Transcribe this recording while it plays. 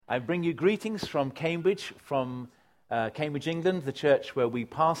I bring you greetings from Cambridge, Cambridge, England, the church where we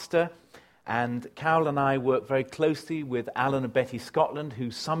pastor. And Carol and I work very closely with Alan and Betty Scotland,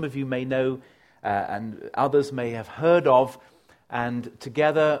 who some of you may know and others may have heard of. And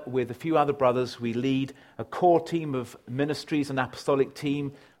together with a few other brothers, we lead a core team of ministries, an apostolic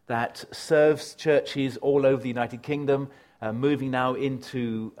team that serves churches all over the United Kingdom, moving now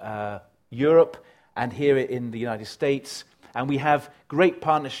into Europe and here in the United States. And we have great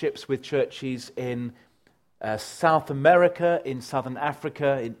partnerships with churches in South America, in Southern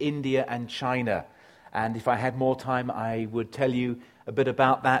Africa, in India and China. And if I had more time, I would tell you a bit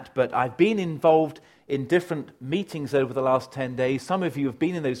about that. But I've been involved in different meetings over the last 10 days. Some of you have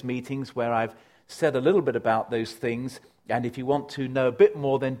been in those meetings where I've said a little bit about those things. And if you want to know a bit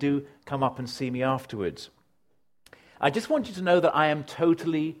more, then do come up and see me afterwards. I just want you to know that I am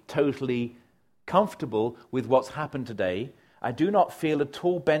totally comfortable with what's happened today. I do not feel at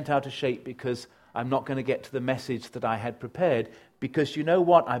all bent out of shape because I'm not going to get to the message that I had prepared, because you know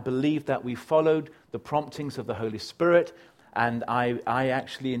what? I believe that we followed the promptings of the Holy Spirit, and I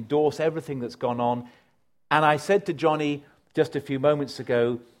actually endorse everything that's gone on. And I said to Johnny just a few moments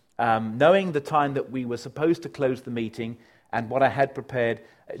ago, knowing the time that we were supposed to close the meeting and what I had prepared,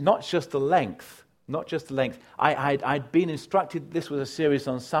 not just the length. I'd been instructed this was a series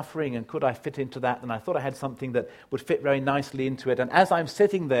on suffering, and could I fit into that? And I thought I had something that would fit very nicely into it. And as I'm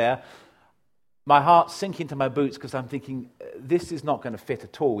sitting there, my heart's sinking to my boots because I'm thinking, this is not going to fit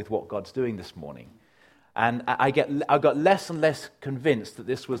at all with what God's doing this morning. And I got less and less convinced that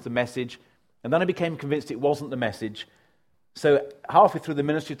this was the message, and then I became convinced it wasn't the message. So halfway through the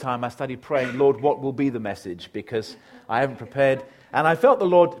ministry time, I started praying, Lord, what will be the message? Because I haven't prepared. And I felt the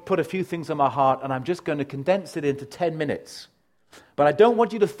Lord put a few things on my heart, and I'm just going to condense it into 10 minutes. But I don't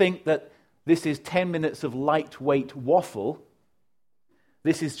want you to think that this is 10 minutes of lightweight waffle.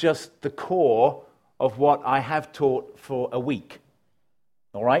 This is just the core of what I have taught for a week.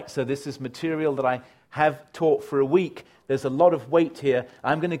 All right? So this is material that I have taught for a week. There's a lot of weight here.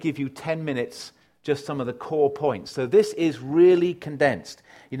 I'm going to give you 10 minutes, just some of the core points. So this is really condensed.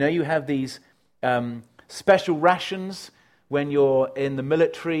 You know, you have these special rations when you're in the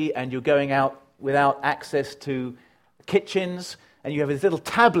military and you're going out without access to kitchens, and you have these little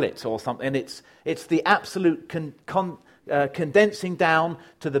tablets or something, and it's the absolute condensing down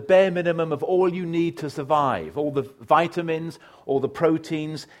to the bare minimum of all you need to survive, all the vitamins, all the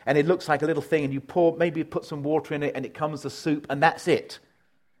proteins, and it looks like a little thing, and you put some water in it, and it comes as soup, and that's it.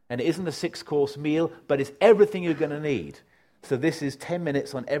 And it isn't a 6-course meal, but it's everything you're going to need. So this is 10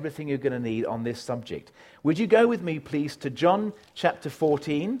 minutes on everything you're going to need on this subject. Would you go with me, please, to John chapter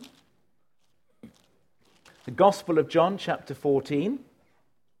 14? The Gospel of John chapter 14.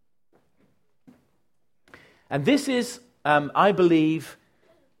 And this is, I believe,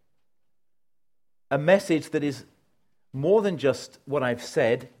 a message that is more than just what I've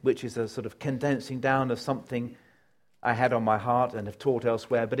said, which is a sort of condensing down of something I had on my heart and have taught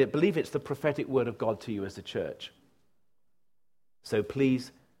elsewhere, but I believe it's the prophetic word of God to you as a church. So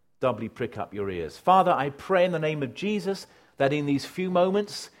please, doubly prick up your ears. Father, I pray in the name of Jesus that in these few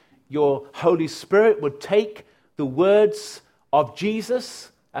moments, your Holy Spirit would take the words of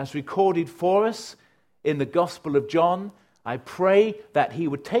Jesus as recorded for us in the Gospel of John. I pray that he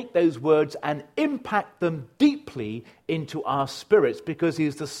would take those words and impact them deeply into our spirits, because he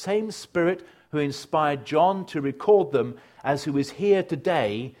is the same Spirit who inspired John to record them as who is here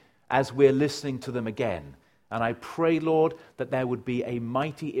today as we're listening to them again. And I pray, Lord, that there would be a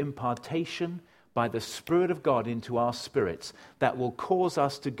mighty impartation by the Spirit of God into our spirits that will cause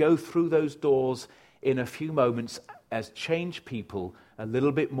us to go through those doors in a few moments as changed people, a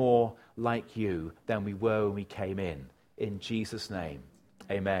little bit more like you than we were when we came in. In Jesus' name,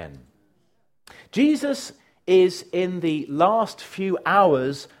 amen. Jesus is in the last few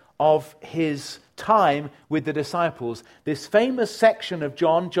hours of his time with the disciples. This famous section of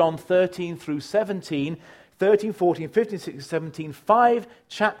John 13 through 17, 13, 14, 15, 16, 17, 5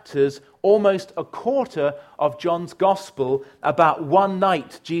 chapters, almost a quarter of John's gospel about one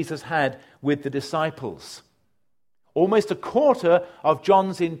night Jesus had with the disciples. Almost a quarter of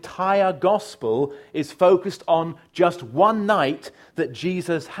John's entire gospel is focused on just one night that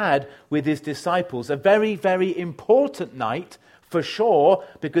Jesus had with his disciples. A very, very important night for sure,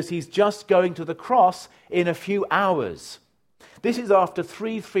 because he's just going to the cross in a few hours. This is after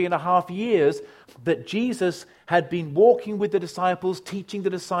 3.5 years that Jesus had been walking with the disciples, teaching the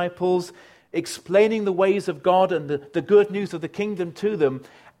disciples, explaining the ways of God and the good news of the kingdom to them.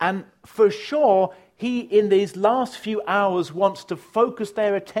 And for sure, he, in these last few hours, wants to focus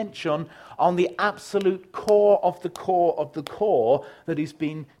their attention on the absolute core of the core of the core that he's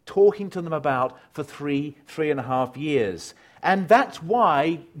been talking to them about for 3.5 years. And that's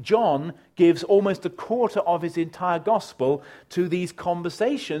why John gives almost a quarter of his entire gospel to these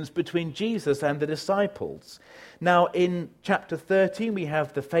conversations between Jesus and the disciples. Now, in chapter 13, we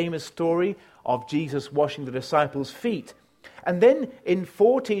have the famous story of Jesus washing the disciples' feet. And then in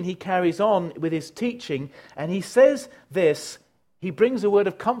 14, he carries on with his teaching, and he says this, he brings a word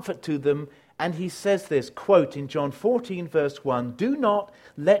of comfort to them, and he says this, quote, in John 14, verse 1, "Do not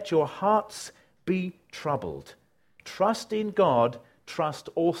let your hearts be troubled. Trust in God, trust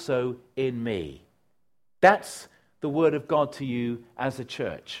also in me." That's the word of God to you as a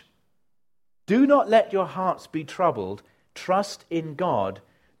church. Do not let your hearts be troubled. Trust in God,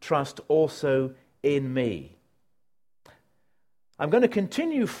 trust also in me. I'm going to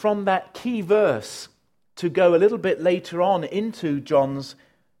continue from that key verse to go a little bit later on into John's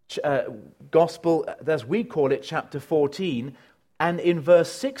Gospel, as we call it, chapter 14. And in verse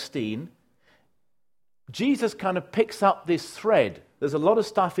 16, Jesus kind of picks up this thread. There's a lot of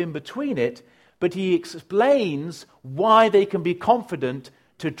stuff in between it, but he explains why they can be confident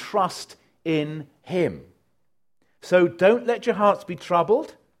to trust in him. So don't let your hearts be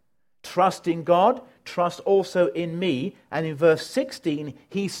troubled. Trust in God. Trust also in me. And in verse 16,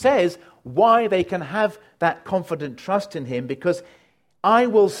 he says why they can have that confident trust in him. Because I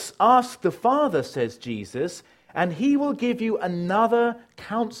will ask the Father, says Jesus, and he will give you another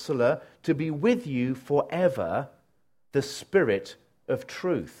counselor to be with you forever, the Spirit of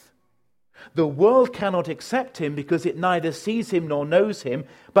truth. The world cannot accept him because it neither sees him nor knows him,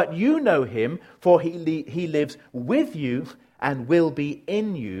 but you know him, for he lives with you and will be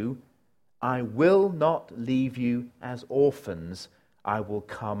in you. I will not leave you as orphans. I will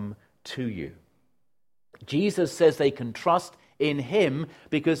come to you. Jesus says they can trust in him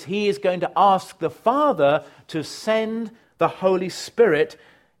because he is going to ask the Father to send the Holy Spirit.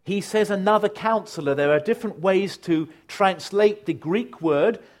 He says another counselor. There are different ways to translate the Greek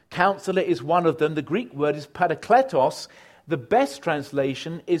word. Counselor is one of them. The Greek word is parakletos. The best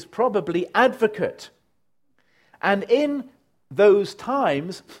translation is probably advocate. And in those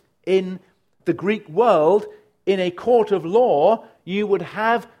times, in the Greek world, in a court of law, you would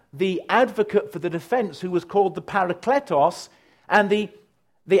have the advocate for the defense who was called the parakletos, and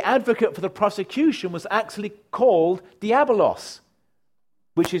the advocate for the prosecution was actually called diabolos,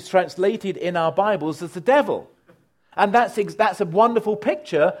 which is translated in our Bibles as the devil. And that's a wonderful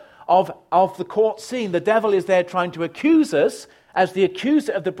picture of the court scene. The devil is there trying to accuse us as the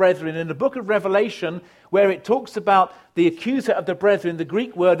accuser of the brethren. In the book of Revelation, where it talks about the accuser of the brethren, the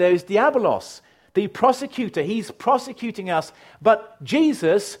Greek word there is diabolos, the prosecutor. He's prosecuting us. But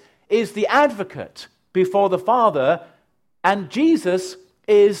Jesus is the advocate before the Father, and Jesus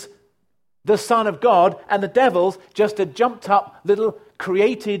is the Son of God, and the devil's just a jumped up little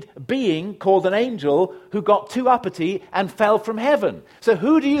created being called an angel who got too uppity and fell from heaven. So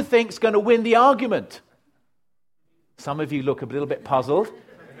who do you think's going to win the argument? Some of you look a little bit puzzled.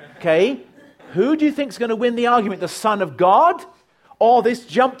 Okay, who do you think's going to win the argument? The Son of God or this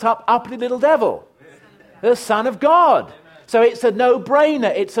jumped up uppity little devil? The Son of God. So it's a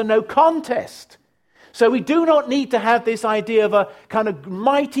no-brainer. It's a no contest. So we do not need to have this idea of a kind of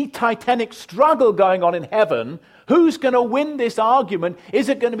mighty titanic struggle going on in heaven. Who's going to win this argument? Is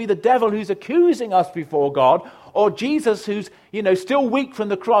it going to be the devil who's accusing us before God, or Jesus who's, still weak from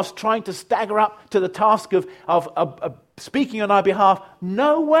the cross, trying to stagger up to the task of speaking on our behalf?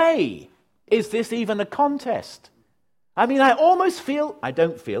 No way is this even a contest. I mean, I almost feel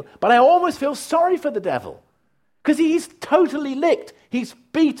sorry for the devil, because he's totally licked. He's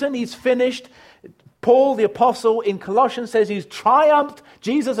beaten, he's finished. Paul, the apostle, in Colossians says he's triumphed.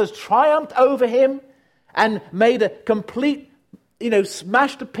 Jesus has triumphed over him and made a complete,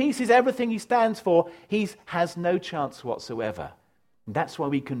 smashed to pieces everything he stands for. He has no chance whatsoever. And that's why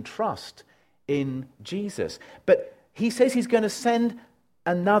we can trust in Jesus. But he says he's going to send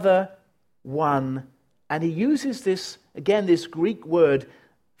another one. And he uses this Greek word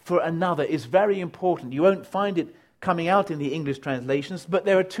for another is very important. You won't find it coming out in the English translations, but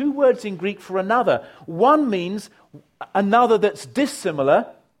there are two words in Greek for another. One means another that's dissimilar,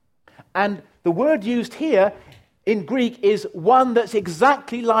 and the word used here in Greek is one that's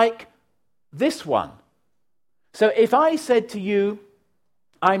exactly like this one. So if I said to you,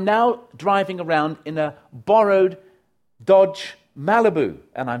 I'm now driving around in a borrowed Dodge Malibu,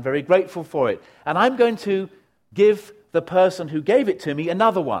 and I'm very grateful for it, and I'm going to give the person who gave it to me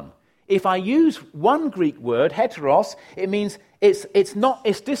another one. If I use one Greek word, heteros, it means it's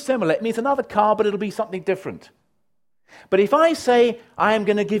dissimilar. It means another car, but it'll be something different. But if I say I am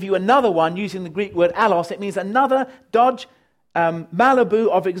going to give you another one using the Greek word allos, it means another Dodge Malibu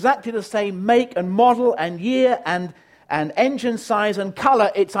of exactly the same make and model and year and engine size and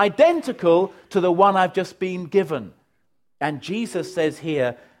color. It's identical to the one I've just been given. And Jesus says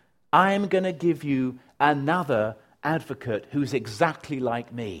here, I'm going to give you another advocate who's exactly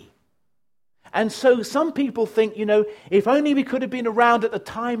like me. And so some people think, if only we could have been around at the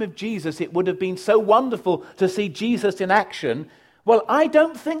time of Jesus, it would have been so wonderful to see Jesus in action. Well, I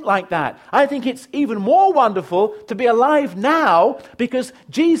don't think like that. I think it's even more wonderful to be alive now because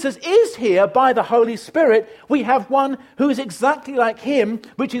Jesus is here by the Holy Spirit. We have one who is exactly like him,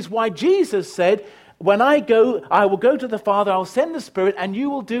 which is why Jesus said, when I go, I will go to the Father, I'll send the Spirit, and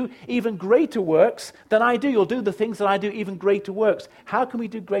you will do even greater works than I do. You'll do the things that I do, even greater works. How can we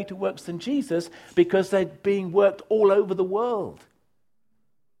do greater works than Jesus? Because they're being worked all over the world.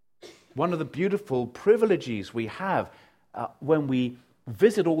 One of the beautiful privileges we have when we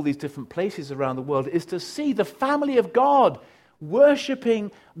visit all these different places around the world is to see the family of God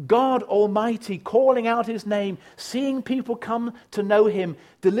worshipping God Almighty, calling out his name, seeing people come to know him,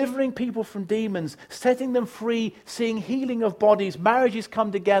 delivering people from demons, setting them free, seeing healing of bodies, marriages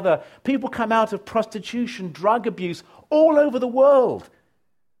come together, people come out of prostitution, drug abuse, all over the world.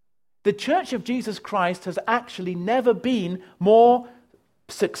 The Church of Jesus Christ has actually never been more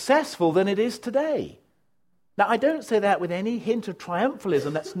successful than it is today. Now, I don't say that with any hint of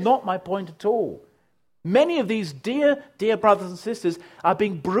triumphalism. That's not my point at all. Many of these dear brothers and sisters are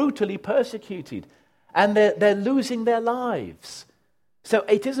being brutally persecuted, and they're losing their lives. So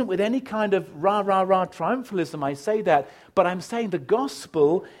it isn't with any kind of rah, triumphalism I say that, but I'm saying the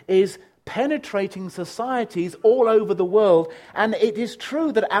gospel is penetrating societies all over the world, and it is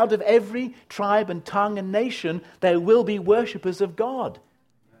true that out of every tribe and tongue and nation, there will be worshippers of God.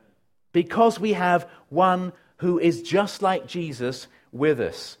 Because we have one who is just like Jesus with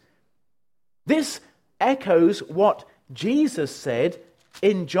us. This echoes what Jesus said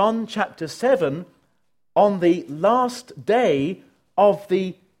in John chapter 7 on the last day of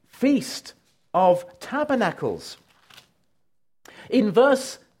the Feast of Tabernacles. In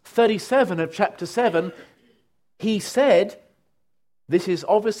verse 37 of chapter 7, he said, this is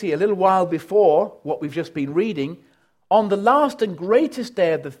obviously a little while before what we've just been reading, on the last and greatest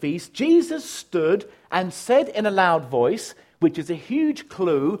day of the feast, Jesus stood and said in a loud voice, which is a huge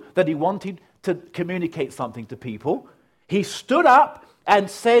clue that he wanted to communicate something to people. He stood up and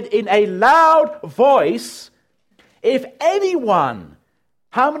said in a loud voice, if anyone,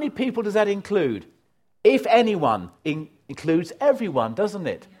 how many people does that include? If anyone includes everyone, doesn't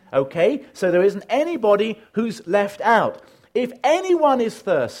it? Okay, so there isn't anybody who's left out. If anyone is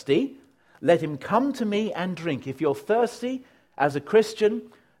thirsty, let him come to me and drink. If you're thirsty as a Christian,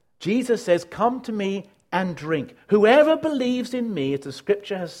 Jesus says, come to me and drink. Whoever believes in me, as the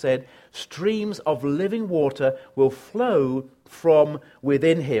scripture has said, streams of living water will flow from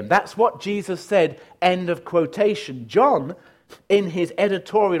within him. That's what Jesus said, end of quotation. John, in his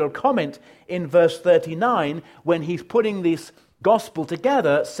editorial comment in verse 39, when he's putting this gospel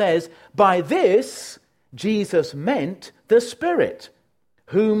together, says, by this Jesus meant the Spirit,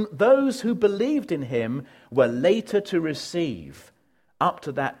 whom those who believed in him were later to receive. Up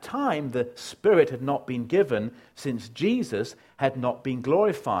to that time, the Spirit had not been given, since Jesus had not been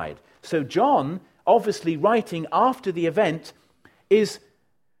glorified. So John, obviously writing after the event, is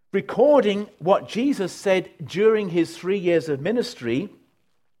recording what Jesus said during his 3 years of ministry.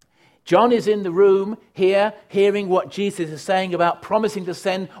 John is in the room here, hearing what Jesus is saying about promising to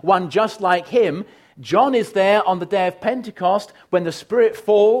send one just like him. John is there on the day of Pentecost when the Spirit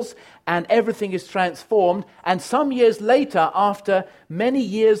falls and everything is transformed. And some years later, after many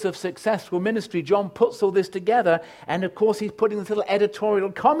years of successful ministry, John puts all this together. And of course, he's putting this little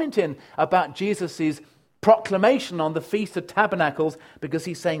editorial comment in about Jesus' proclamation on the Feast of Tabernacles, because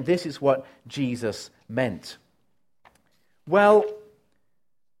he's saying this is what Jesus meant. Well,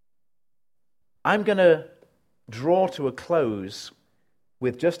 I'm going to draw to a close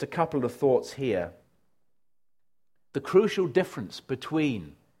with just a couple of thoughts here. The crucial difference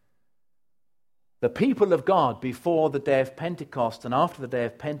between the people of God before the day of Pentecost and after the day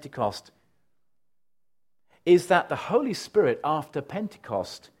of Pentecost is that the Holy Spirit after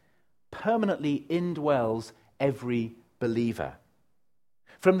Pentecost permanently indwells every believer.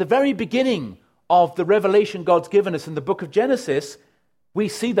 From the very beginning of the revelation God's given us in the book of Genesis, we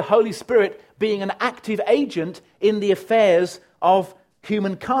see the Holy Spirit being an active agent in the affairs of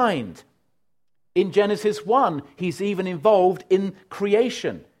humankind. In Genesis 1, he's even involved in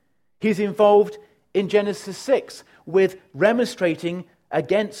creation. He's involved in Genesis 6 with remonstrating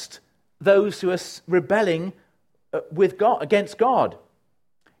against those who are rebelling with God, against God.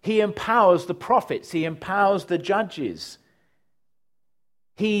 He empowers the prophets. He empowers the judges.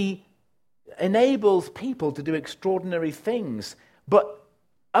 He enables people to do extraordinary things, but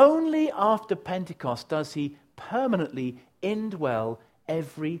only after Pentecost does he permanently indwell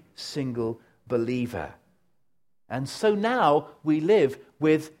every single believer. And so now we live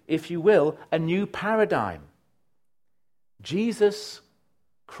with, if you will, a new paradigm. Jesus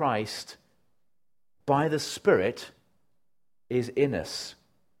Christ, by the Spirit, is in us.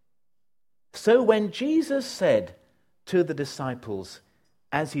 So when Jesus said to the disciples,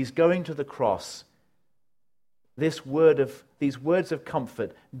 as he's going to the cross, these words of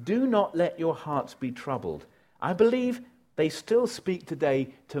comfort, do not let your hearts be troubled, I believe they still speak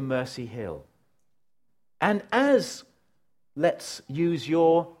today to Mercy Hill. And as, let's use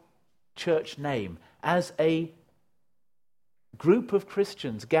your church name, as a group of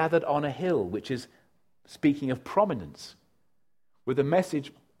Christians gathered on a hill, which is speaking of prominence, with a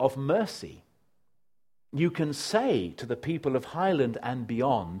message of mercy, you can say to the people of Highland and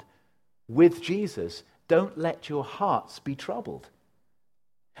beyond, with Jesus, don't let your hearts be troubled.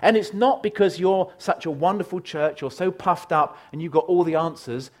 And it's not because you're such a wonderful church or so puffed up and you've got all the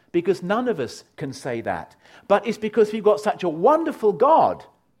answers, because none of us can say that. But it's because we've got such a wonderful God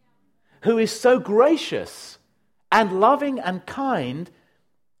who is so gracious and loving and kind,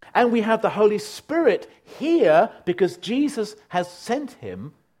 and we have the Holy Spirit here because Jesus has sent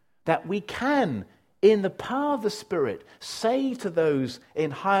him, that we can, in the power of the Spirit, say to those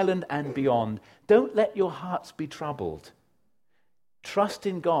in Highland and beyond, don't let your hearts be troubled. Trust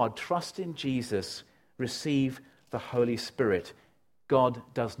in God, trust in Jesus, receive the Holy Spirit. God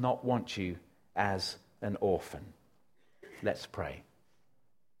does not want you as an orphan. Let's pray.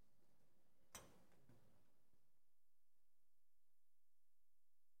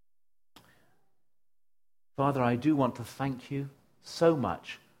 Father, I do want to thank you so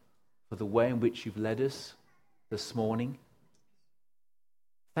much for the way in which you've led us this morning.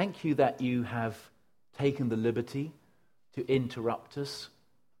 Thank you that you have taken the liberty to interrupt us,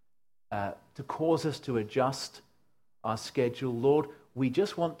 to cause us to adjust our schedule. Lord, we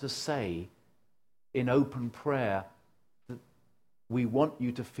just want to say in open prayer that we want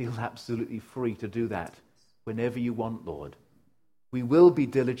you to feel absolutely free to do that whenever you want, Lord. We will be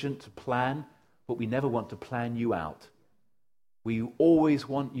diligent to plan, but we never want to plan you out. We always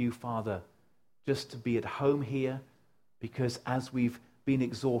want you, Father, just to be at home here, because as we've been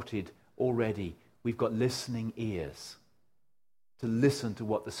exhorted already, we've got listening ears to listen to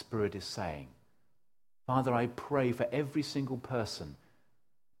what the Spirit is saying. Father, I pray for every single person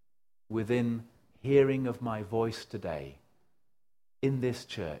within hearing of my voice today in this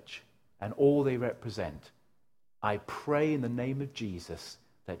church and all they represent. I pray in the name of Jesus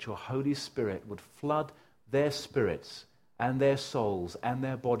that your Holy Spirit would flood their spirits and their souls and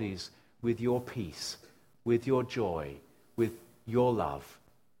their bodies with your peace, with your joy, with your love.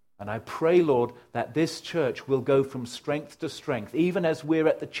 And I pray, Lord, that this church will go from strength to strength, even as we're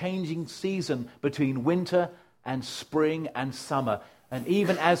at the changing season between winter and spring and summer. And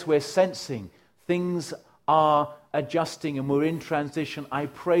even as we're sensing things are adjusting and we're in transition, I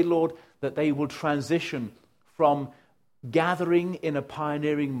pray, Lord, that they will transition from gathering in a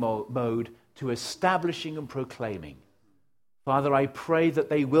pioneering mode to establishing and proclaiming. Father, I pray that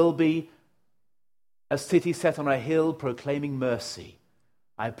they will be a city set on a hill proclaiming mercy.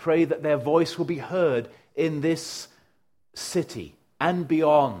 I pray that their voice will be heard in this city and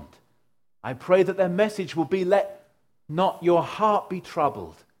beyond. I pray that their message will be, let not your heart be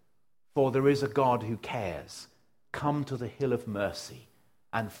troubled, for there is a God who cares. Come to the hill of mercy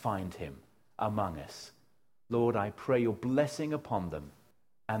and find him among us. Lord, I pray your blessing upon them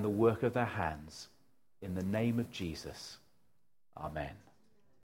and the work of their hands. In the name of Jesus. Amen.